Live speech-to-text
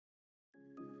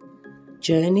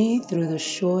Journey through the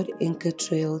short Inca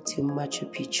Trail to Machu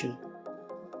Picchu.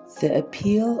 The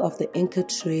appeal of the Inca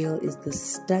Trail is the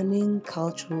stunning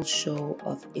cultural show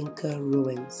of Inca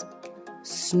ruins,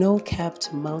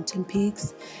 snow-capped mountain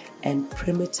peaks, and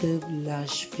primitive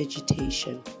lush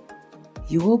vegetation.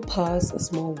 You will pass a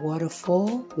small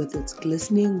waterfall with its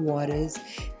glistening waters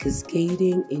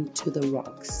cascading into the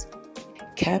rocks.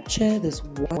 Capture this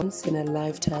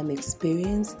once-in-a-lifetime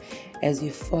experience as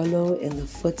you follow in the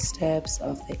footsteps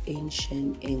of the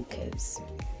ancient Incas.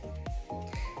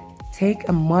 Take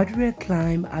a moderate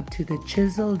climb up to the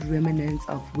chiseled remnants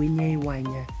of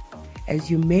Wanya. As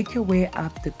you make your way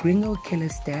up the Gringo Killer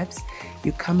steps,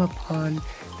 you come upon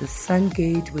the Sun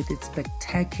Gate with its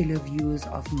spectacular views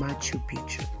of Machu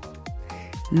Picchu.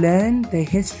 Learn the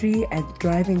history and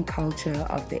thriving culture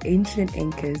of the ancient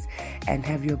Incas and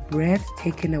have your breath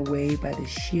taken away by the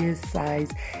sheer size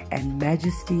and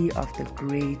majesty of the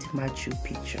great Machu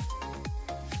Picchu.